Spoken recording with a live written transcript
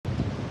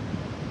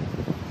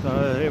So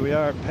here we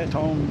are at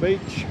Patong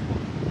Beach.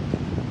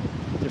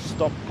 Just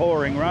stopped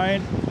pouring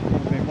rain.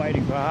 I've been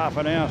waiting for half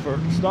an hour for it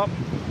to stop.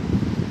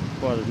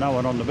 Well, there's no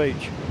one on the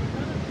beach.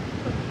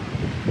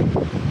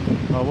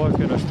 I was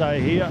going to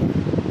stay here.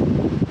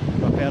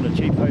 I found a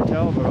cheap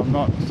hotel, but I'm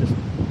not. It's just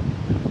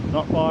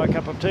not my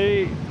cup of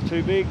tea.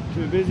 Too big,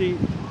 too busy,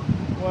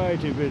 way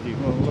too busy.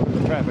 Well, look at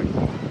the traffic.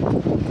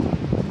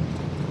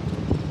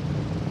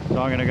 So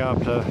I'm going to go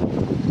up to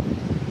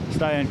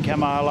stay in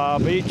Kamala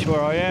Beach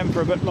where I am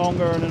for a bit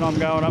longer, and then I'm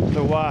going up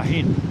to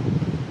Wahin.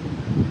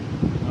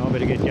 I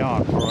better get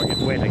going before I get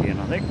wet again,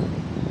 I think.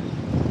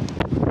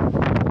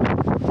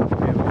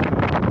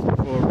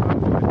 Before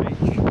Rawai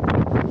Beach,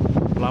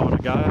 blowing a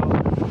gale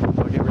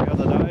like every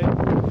other day,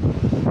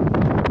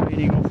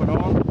 leaning off and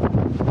on.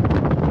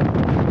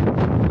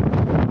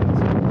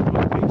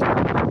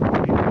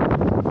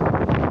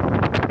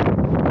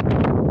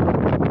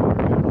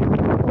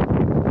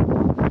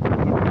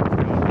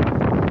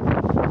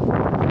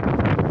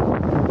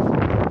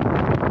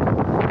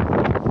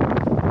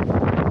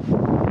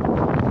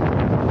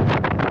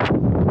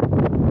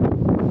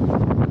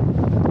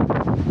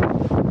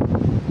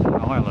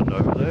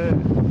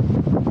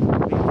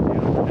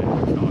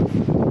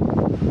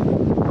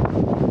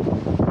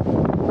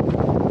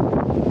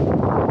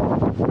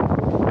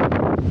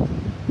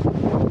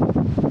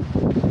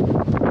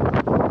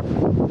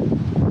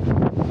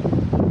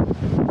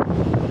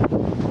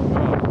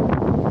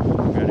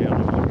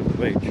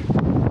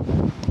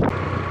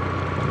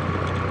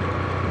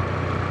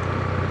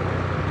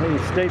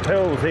 These steep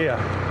hills here.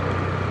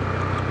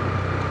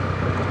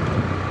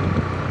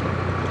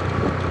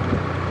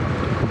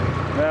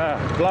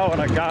 Blowing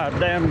a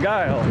goddamn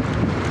gale.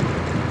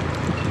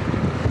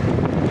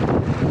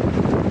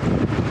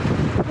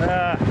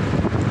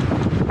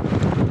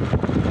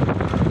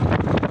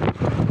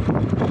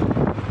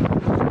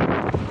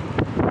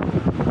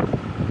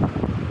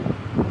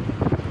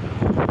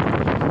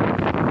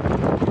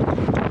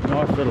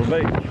 Nice little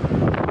beach.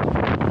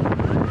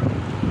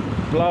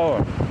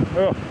 Blowing.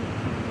 Oh.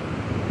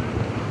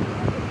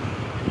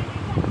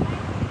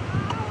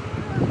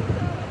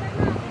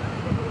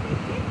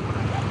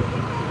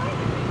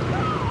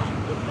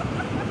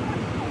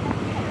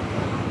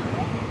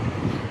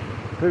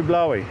 Too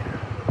blowy.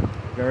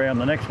 Go around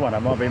the next one, I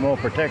might be more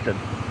protected.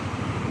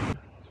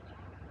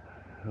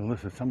 Well,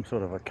 this is some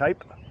sort of a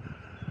cape.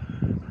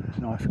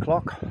 Nice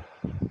clock.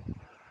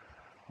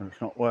 And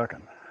it's not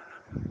working.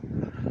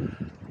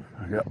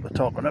 I'll go up the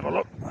top and have a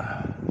look.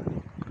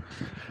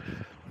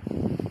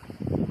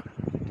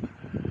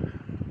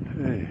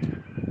 Hey,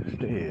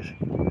 stairs.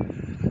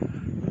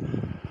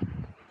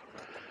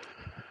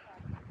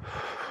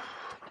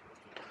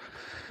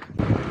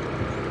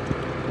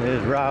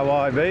 There's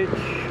Rawai Beach.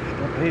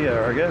 Up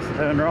here, I guess,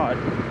 turn right.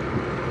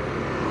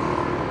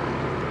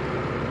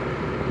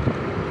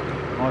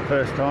 My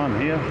first time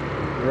here,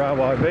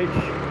 Rawai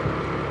Beach.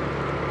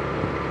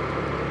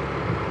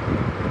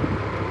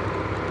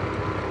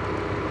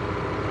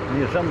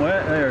 Here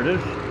somewhere, there it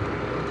is.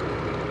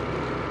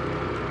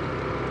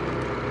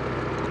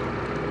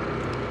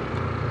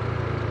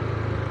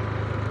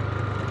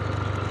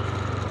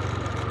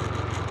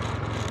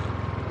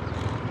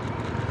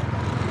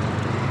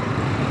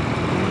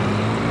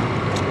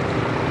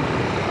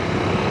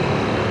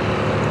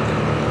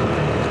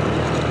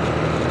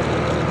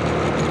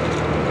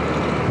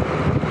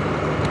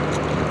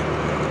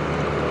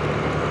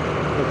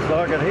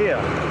 Like it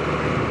here.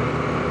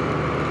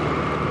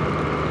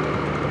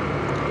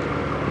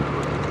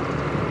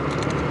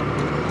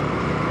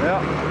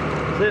 Yeah,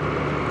 that's it.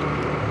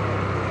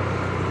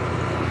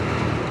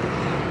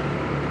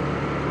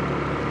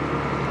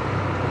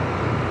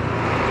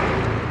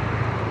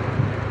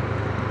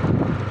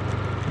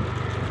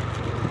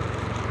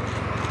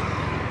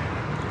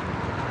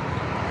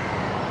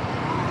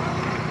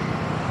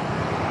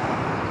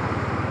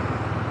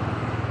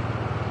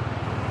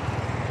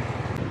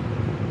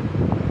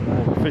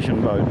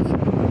 Fishing boats.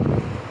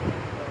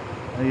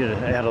 I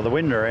get out of the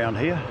wind around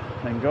here,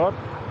 thank God.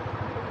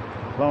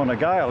 Blowing a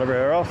gale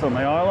everywhere else on the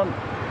island.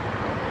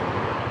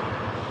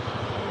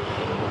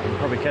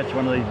 Probably catch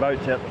one of these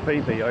boats out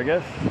to Phi, I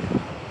guess.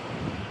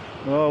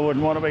 Well, I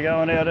wouldn't want to be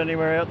going out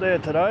anywhere out there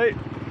today.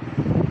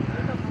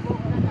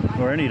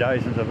 Or any day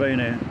since I've been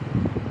here.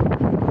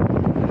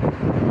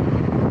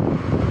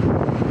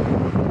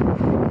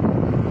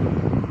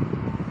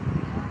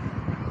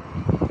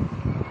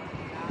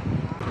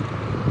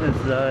 This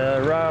is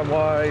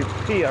Rawai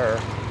Pier.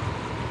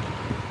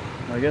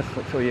 I guess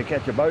that's where you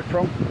catch a boat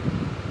from.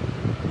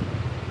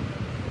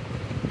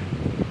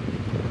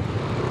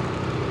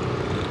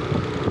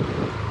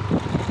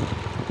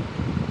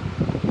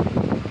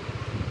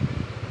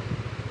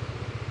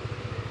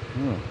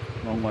 Oh,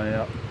 long way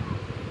out.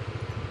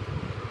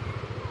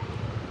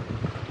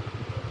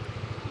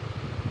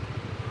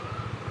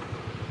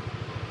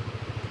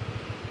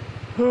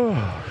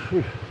 Oh,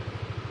 phew.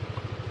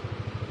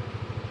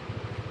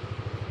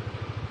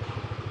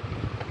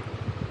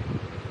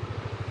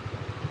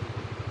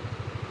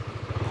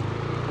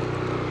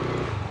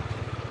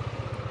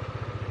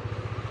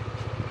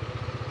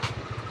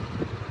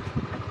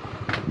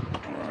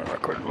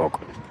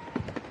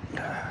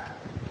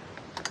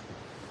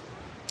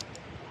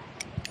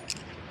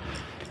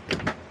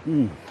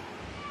 Bit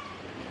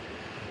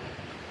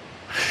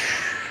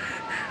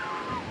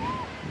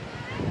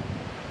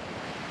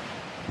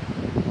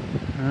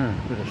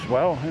of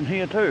swell in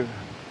here too.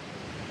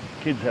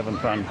 Kids having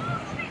fun. I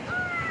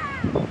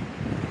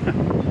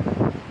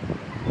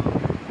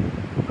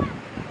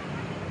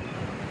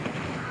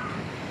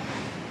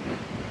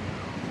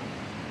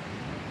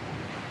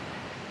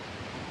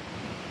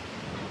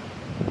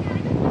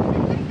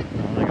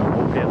think I'll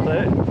walk out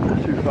there.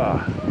 Too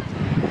far.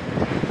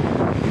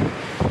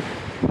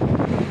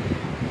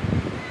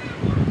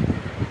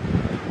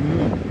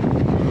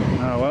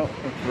 Oh well,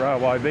 it's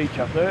Rawai Beach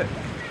up there.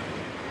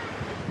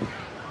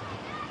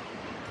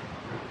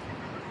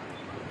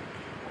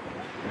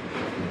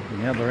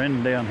 The other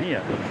end down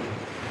here.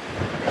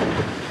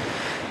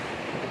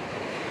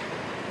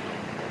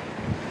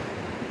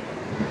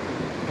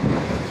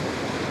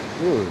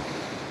 Ooh.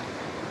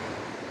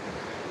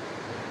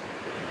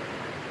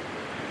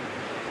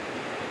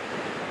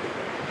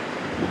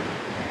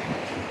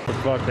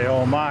 Looks like the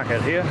old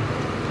market here.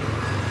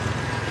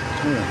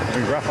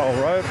 Big rough old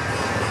road.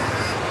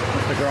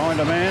 That's the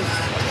grinder man.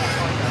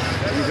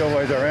 He's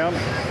always around.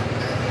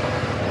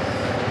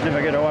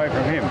 Never get away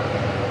from him.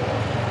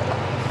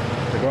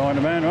 The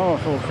grinder man, oh,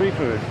 it's all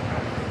seafood.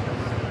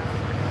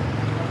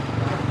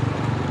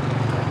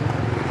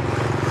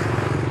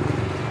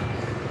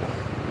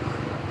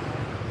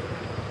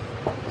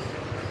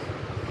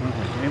 Oh,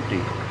 it's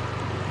empty.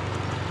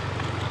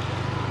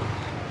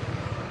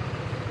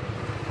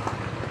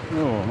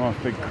 Oh, nice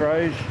big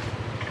craze.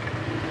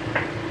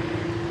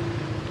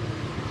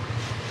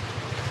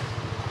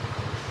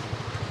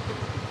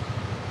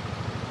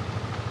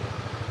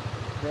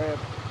 Crab.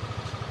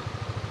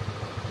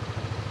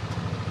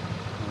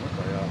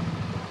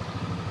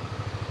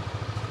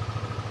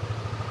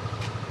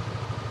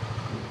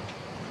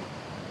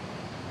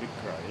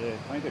 Yeah,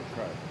 painted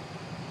crow.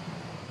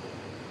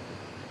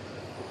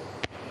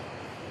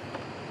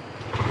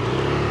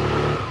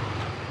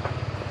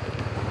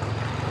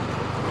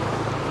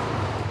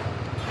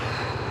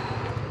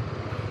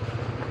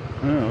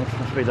 Oh, this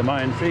must be the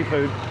main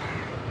seafood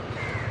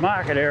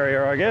market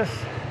area, I guess.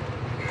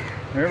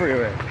 They're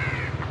everywhere.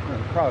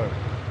 Oh, crow.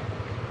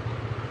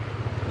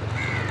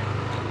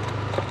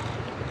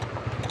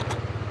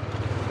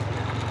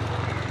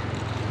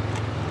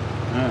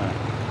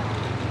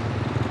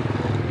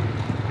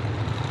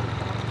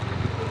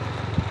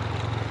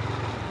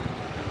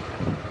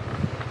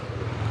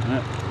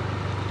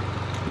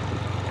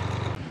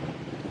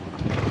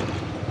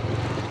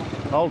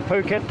 Old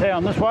Phuket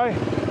town this way.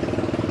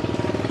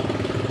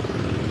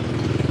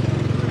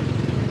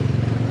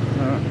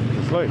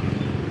 Asleep.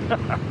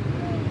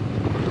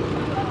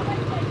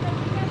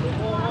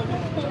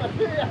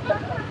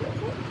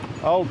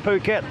 Old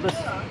Phuket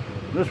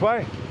this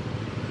way.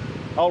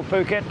 Old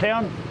Phuket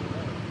town.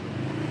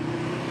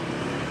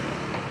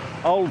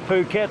 Old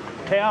Phuket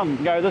town,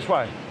 go this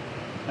way.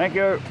 Thank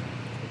you.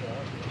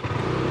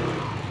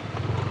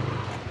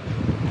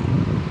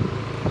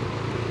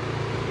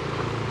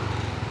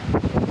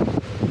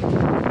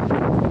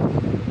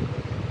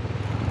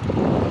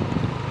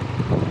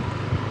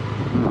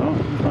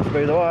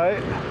 Be the way.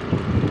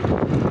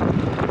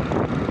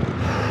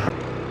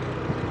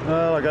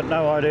 Well, I got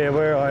no idea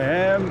where I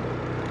am.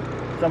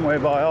 Somewhere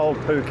by Old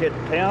Phuket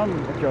town,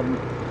 which I'm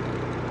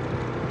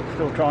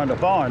still trying to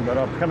find, but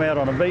I've come out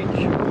on a beach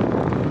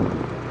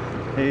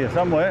here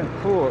somewhere.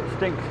 Oh, it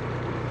stinks.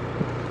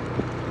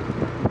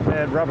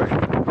 Bad rubbish.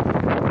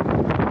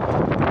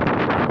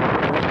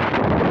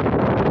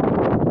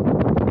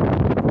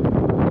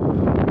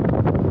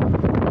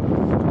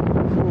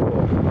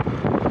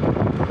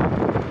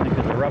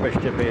 Rubbish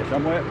tip here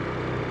somewhere.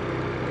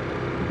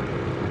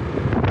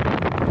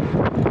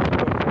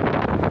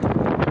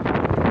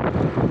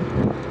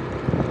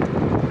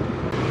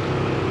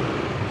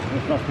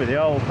 This must be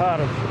the old part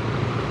of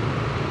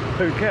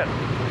Phuket.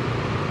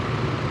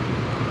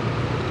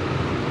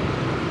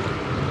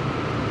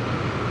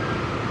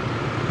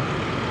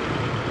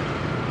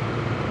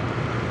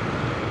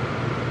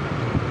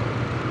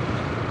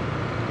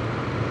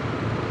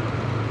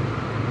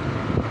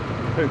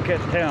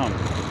 Phuket town.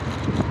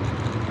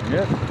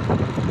 Yes.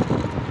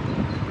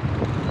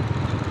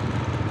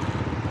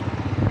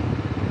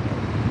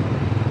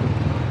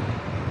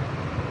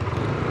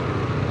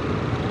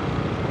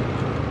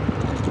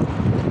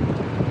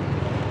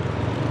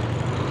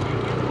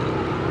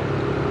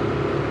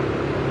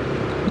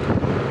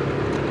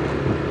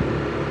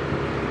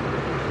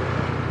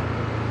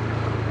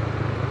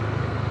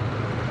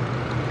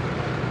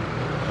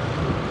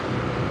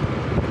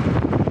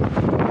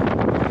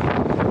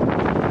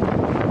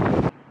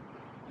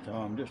 So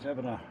I'm just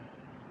having a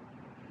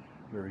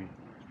very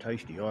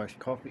tasty iced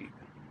coffee,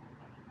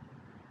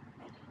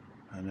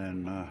 and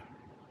then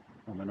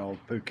I'm in Old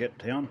Phuket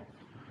town,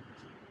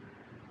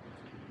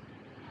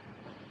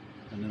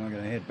 and then I'm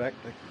going to head back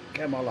to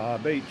Kamala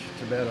Beach.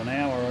 It's about an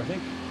hour, I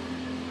think.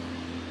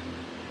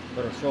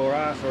 Got a sore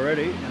ass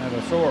already, and have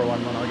a sore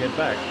one when I get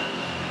back.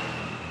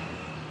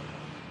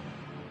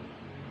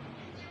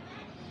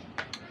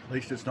 At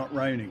least it's not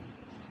raining.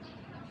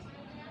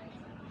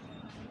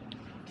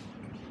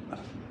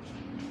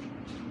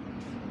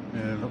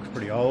 Yeah, it looks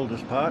pretty old,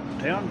 this part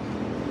of town.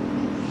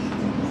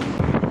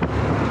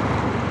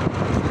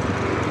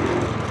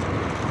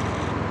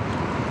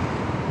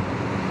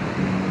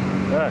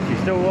 She's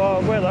still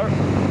wild weather.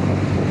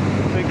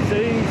 Big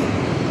seas.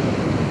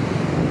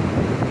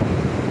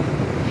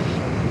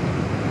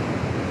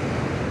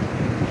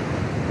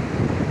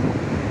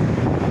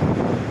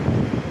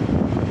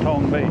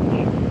 Tong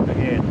Beach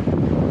again.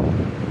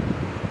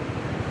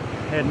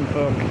 Heading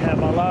for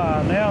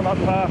Kamala now, not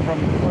far from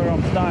where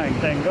I'm staying,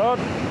 thank God.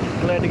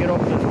 Glad to get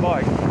off this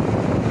bike.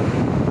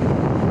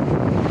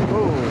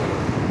 Ooh.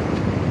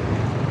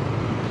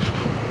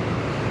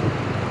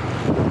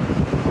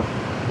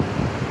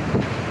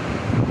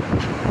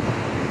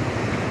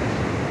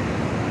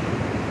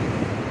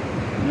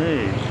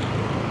 Hey.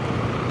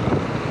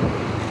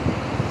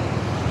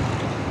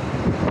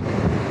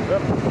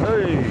 Yep.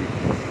 Hey.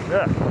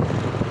 Yeah.